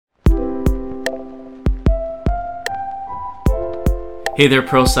Hey there,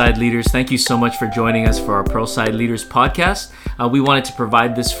 Pearlside leaders. Thank you so much for joining us for our Pearlside Leaders podcast. We wanted to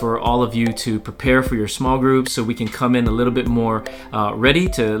provide this for all of you to prepare for your small groups so we can come in a little bit more ready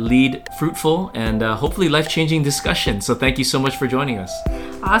to lead fruitful and hopefully life-changing discussions. So thank you so much for joining us.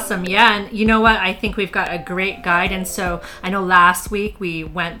 Awesome. Yeah. And you know what? I think we've got a great guide. And so I know last week we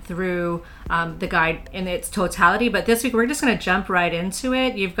went through the guide in its totality, but this week we're just going to jump right into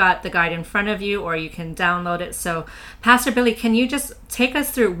it. You've got the guide in front of you, or you can download it. So Pastor Billy, can you just take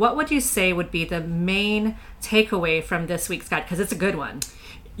us through what would you say would be the main takeaway from this week's guide? Because it's a good one.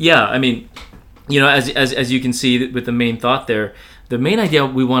 Yeah. I mean, as you can see with the main thought there, the main idea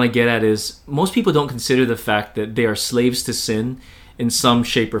we want to get at is most people don't consider the fact that they are slaves to sin in some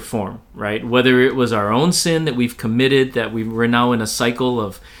shape or form, right? Whether it was our own sin that we've committed, that we're now in a cycle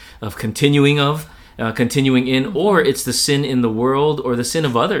of continuing in, or it's the sin in the world or the sin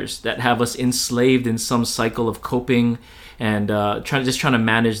of others that have us enslaved in some cycle of coping and trying to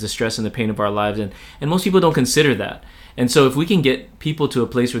manage the stress and the pain of our lives. And most people don't consider that. And so if we can get people to a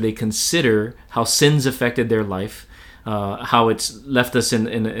place where they consider how sin's affected their life, how it's left us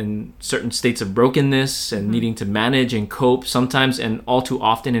in certain states of brokenness and needing to manage and cope sometimes and all too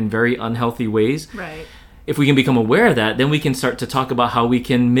often in very unhealthy ways. Right. If we can become aware of that, then we can start to talk about how we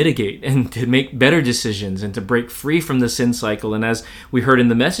can mitigate and to make better decisions and to break free from the sin cycle. And as we heard in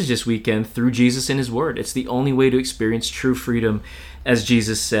the message this weekend, through Jesus and His Word, it's the only way to experience true freedom, as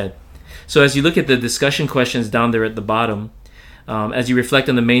Jesus said. So as you look at the discussion questions down there at the bottom, as you reflect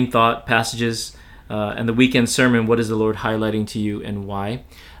on the main thought passages and the weekend sermon, what is the Lord highlighting to you and why?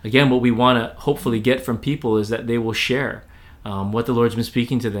 Again, what we want to hopefully get from people is that they will share what the Lord's been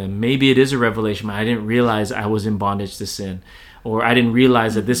speaking to them. Maybe it is a revelation. I didn't realize I was in bondage to sin, or I didn't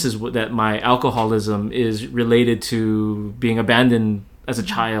realize that this is that my alcoholism is related to being abandoned as a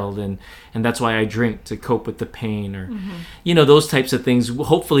child, and that's why I drink to cope with the pain, or those types of things.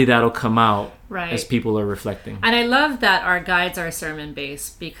 Hopefully that'll come out as people are reflecting. And I love that our guides are sermon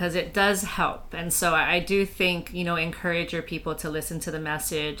based because it does help. And so I do think, encourage your people to listen to the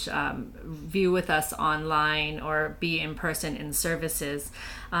message, view with us online, or be in person in services,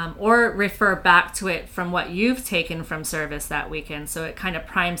 or refer back to it from what you've taken from service that weekend. So it kind of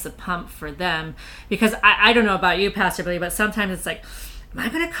primes the pump for them, because I don't know about you, Pastor Billy, but sometimes it's like, am I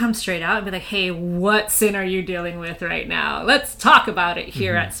going to come straight out and be like, hey, what sin are you dealing with right now? Let's talk about it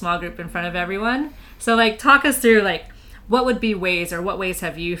here at small group in front of everyone. So talk us through what would be ways, or what ways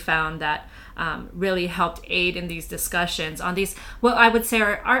have you found that really helped aid in these discussions on these, what I would say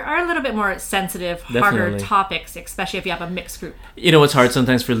are a little bit more sensitive, harder topics, especially if you have a mixed group. What's hard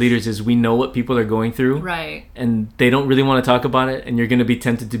sometimes for leaders is we know what people are going through. Right. And they don't really want to talk about it. And you're going to be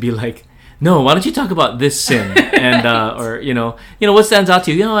tempted to be like, no, why don't you talk about this sin? And or what stands out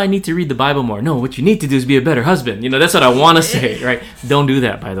to you? I need to read the Bible more. No, what you need to do is be a better husband. That's what I want to say, right? Don't do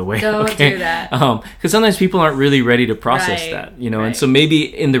that, by the way. Don't do that. Because sometimes people aren't really ready to process that, and so maybe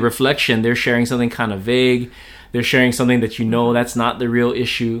in the reflection they're sharing something kind of vague. They're sharing something that that's not the real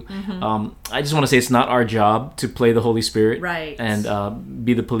issue. I just want to say it's not our job to play the Holy Spirit and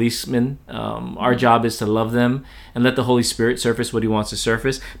be the policeman. Our job is to love them and let the Holy Spirit surface what He wants to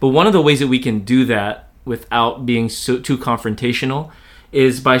surface. But one of the ways that we can do that without being too confrontational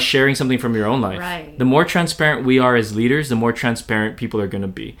is by sharing something from your own life. Right. The more transparent we are as leaders, the more transparent people are going to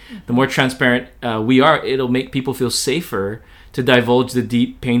be. The more transparent we are, it'll make people feel safer to divulge the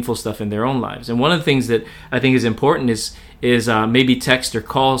deep, painful stuff in their own lives. And one of the things that I think is important is maybe text or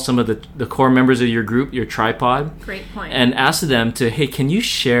call some of the core members of your group, your tripod. Great point. And ask them to, hey, can you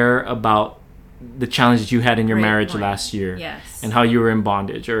share about the challenges you had in your marriage last year? Yes. And how you were in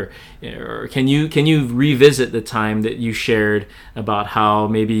bondage, or can you revisit the time that you shared about how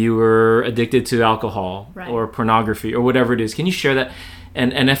maybe you were addicted to alcohol or pornography or whatever it is? Can you share that?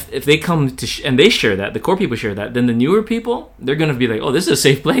 And if they come to and they share that, the core people share that, then the newer people, they're going to be like, oh, this is a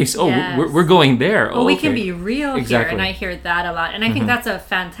safe place. Oh, we're going there. Well, we can be real here, and I hear that a lot. And I think that's a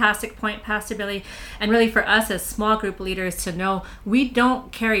fantastic point, Pastor Billy. And really for us as small group leaders to know we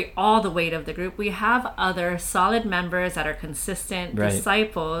don't carry all the weight of the group. We have other solid members that are consistent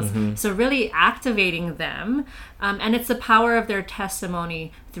disciples. So really activating them. And it's the power of their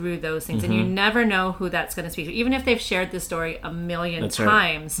testimony through those things. And you never know who that's going to speak to. Even if they've shared the story a million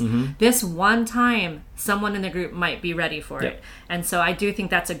times, this one time, someone in the group might be ready for it. And so I do think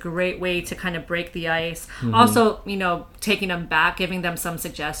that's a great way to kind of break the ice. Also, taking them back, giving them some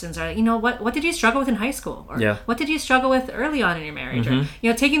suggestions, or, what did you struggle with in high school? Or what did you struggle with early on in your marriage?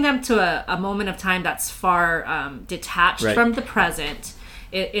 Or, taking them to a moment of time that's far detached from the present.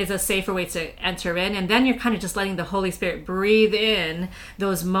 It is a safer way to enter in, and then you're kind of just letting the Holy Spirit breathe in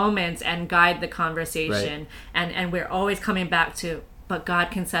those moments and guide the conversation. And we're always coming back to, but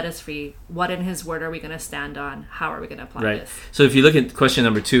God can set us free. What in his word are we going to stand on? How are we going to apply Right. this? So if you look at question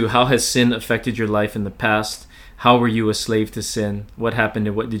number 2, how has sin affected your life in the past? How were you a slave to sin? What happened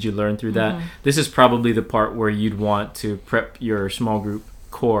and what did you learn through that? This is probably the part where you'd want to prep your small group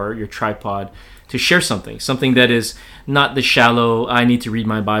core, your tripod, to share something that is not the shallow, I need to read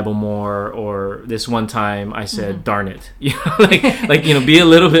my Bible more, or this one time I said, darn it. Be a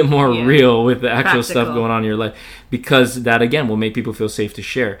little bit more real with the actual stuff going on in your life, because that, again, will make people feel safe to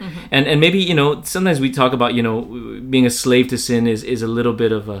share. And maybe, sometimes we talk about, being a slave to sin is a little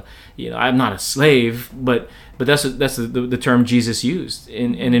bit of a, I'm not a slave, but that's the term Jesus used.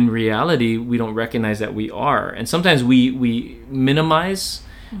 And in reality, we don't recognize that we are. And sometimes we minimize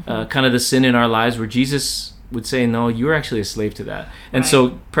kind of the sin in our lives, where Jesus would say, no, you're actually a slave to that. And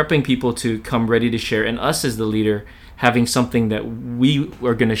so prepping people to come ready to share, and us as the leader having something that we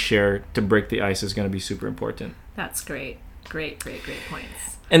are going to share to break the ice, is going to be super important. That's great. Great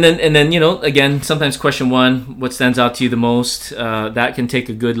points. And then again, sometimes question 1, what stands out to you the most? That can take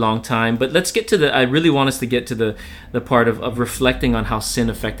a good long time. But let's get to I really want us to get to the part of reflecting on how sin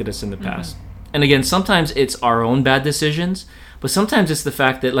affected us in the past. And again, sometimes it's our own bad decisions, but sometimes it's the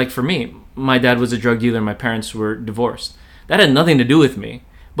fact that, like for me, my dad was a drug dealer, my parents were divorced. That had nothing to do with me,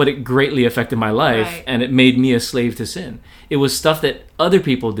 but it greatly affected my life, and it made me a slave to sin. It was stuff that other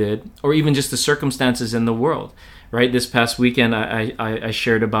people did, or even just the circumstances in the world. Right? This past weekend, I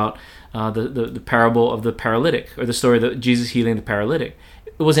shared about the parable of the paralytic, or the story of Jesus healing the paralytic.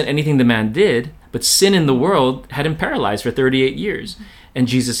 It wasn't anything the man did, but sin in the world had him paralyzed for 38 years, and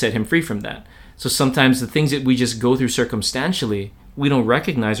Jesus set him free from that. So sometimes the things that we just go through circumstantially, we don't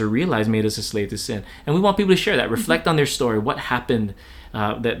recognize or realize made us a slave to sin. And we want people to share that, reflect on their story, what happened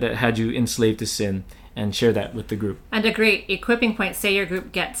that had you enslaved to sin, and share that with the group. And a great equipping point, say your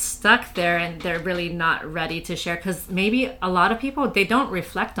group gets stuck there and they're really not ready to share, because maybe a lot of people, they don't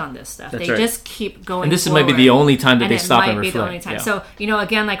reflect on this stuff. They just keep going And this forward, might be the only time that they stop and reflect. And it might be the only time. So,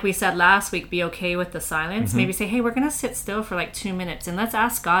 again, like we said last week, be okay with the silence. Maybe say, hey, we're going to sit still for like 2 minutes and let's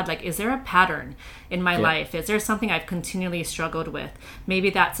ask God, like, is there a pattern in my life? Is there something I've continually struggled with?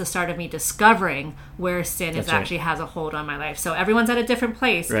 Maybe that's the start of me discovering where sin actually has a hold on my life. So everyone's at a different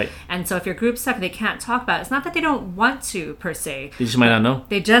place. Right. And so if your group's stuck, they can't talk about it. It's not that they don't want to, per se. They just might not know.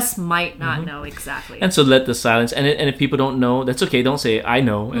 They just might not know exactly. And so let the silence, and if people don't know, that's okay. Don't say, I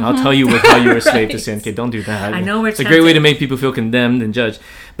know, and I'll tell you how you're a slave to sin. Okay, don't do that. I know it's a great way to make people feel condemned and judged.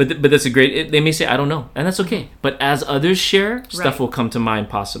 But that's a great, they may say, I don't know. And that's okay. But as others share, stuff will come to mind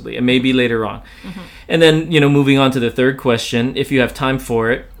possibly. And maybe later on. And then, moving on to the third question, if you have time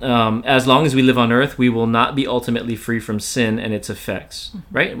for it, as long as we live on earth, we will not be ultimately free from sin and its effects,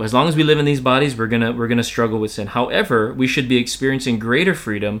 right? As long as we live in these bodies, we're gonna struggle with sin. However, we should be experiencing greater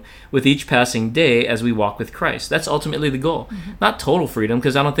freedom with each passing day as we walk with Christ. That's ultimately the goal. Not total freedom,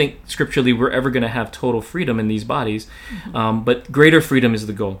 because I don't think scripturally we're ever going to have total freedom in these bodies, but greater freedom is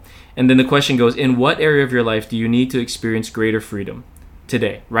the goal. And then the question goes, in what area of your life do you need to experience greater freedom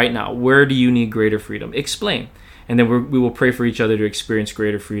today, right now? Where do you need greater freedom? Explain. And then we will pray for each other to experience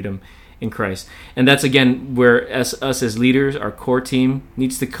greater freedom in Christ. And that's, again, where us as leaders, our core team,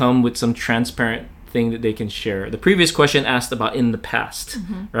 needs to come with some transparent thing that they can share. The previous question asked about in the past,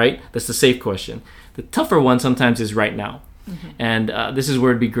 right? That's the safe question. The tougher one sometimes is right now. And this is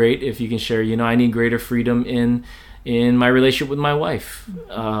where it'd be great if you can share, I need greater freedom in my relationship with my wife,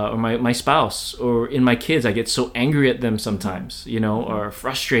 or my spouse, or in my kids. I get so angry at them sometimes, or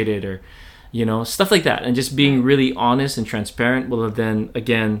frustrated, or stuff like that. And just being really honest and transparent will then,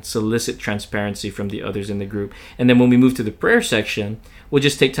 again, solicit transparency from the others in the group. And then when we move to the prayer section, we'll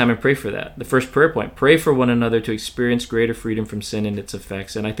just take time and pray for that. The first prayer point, pray for one another to experience greater freedom from sin and its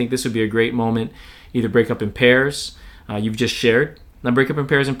effects. And I think this would be a great moment, either break up in pairs, you've just shared. Now break up in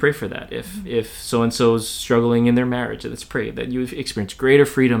pairs and pray for that. If so-and-so's struggling in their marriage, let's pray that you experience greater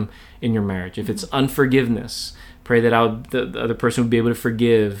freedom in your marriage. If it's unforgiveness, pray that the other person would be able to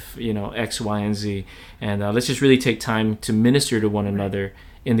forgive, X, Y, and Z. And let's just really take time to minister to one another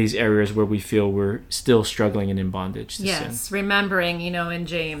in these areas where we feel we're still struggling and in bondage to sin. Remembering, in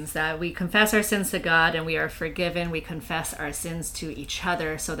James, that we confess our sins to God and we are forgiven. We confess our sins to each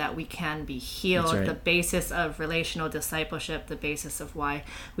other so that we can be healed. That's right. The basis of relational discipleship, the basis of why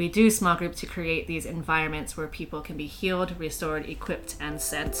we do small group, to create these environments where people can be healed, restored, equipped, and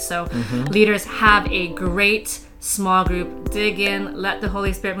sent. So leaders, have a great small group. Dig in, let the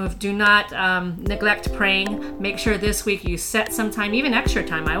Holy Spirit move. Do not neglect praying. Make sure this week you set some time, even extra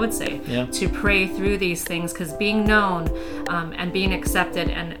time, I would say, to pray through these things, because being known and being accepted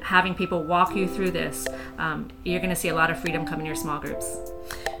and having people walk you through this, you're going to see a lot of freedom come in your small groups.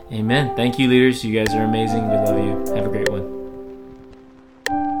 Amen. Thank you, leaders. You guys are amazing. We love you. Have a great one.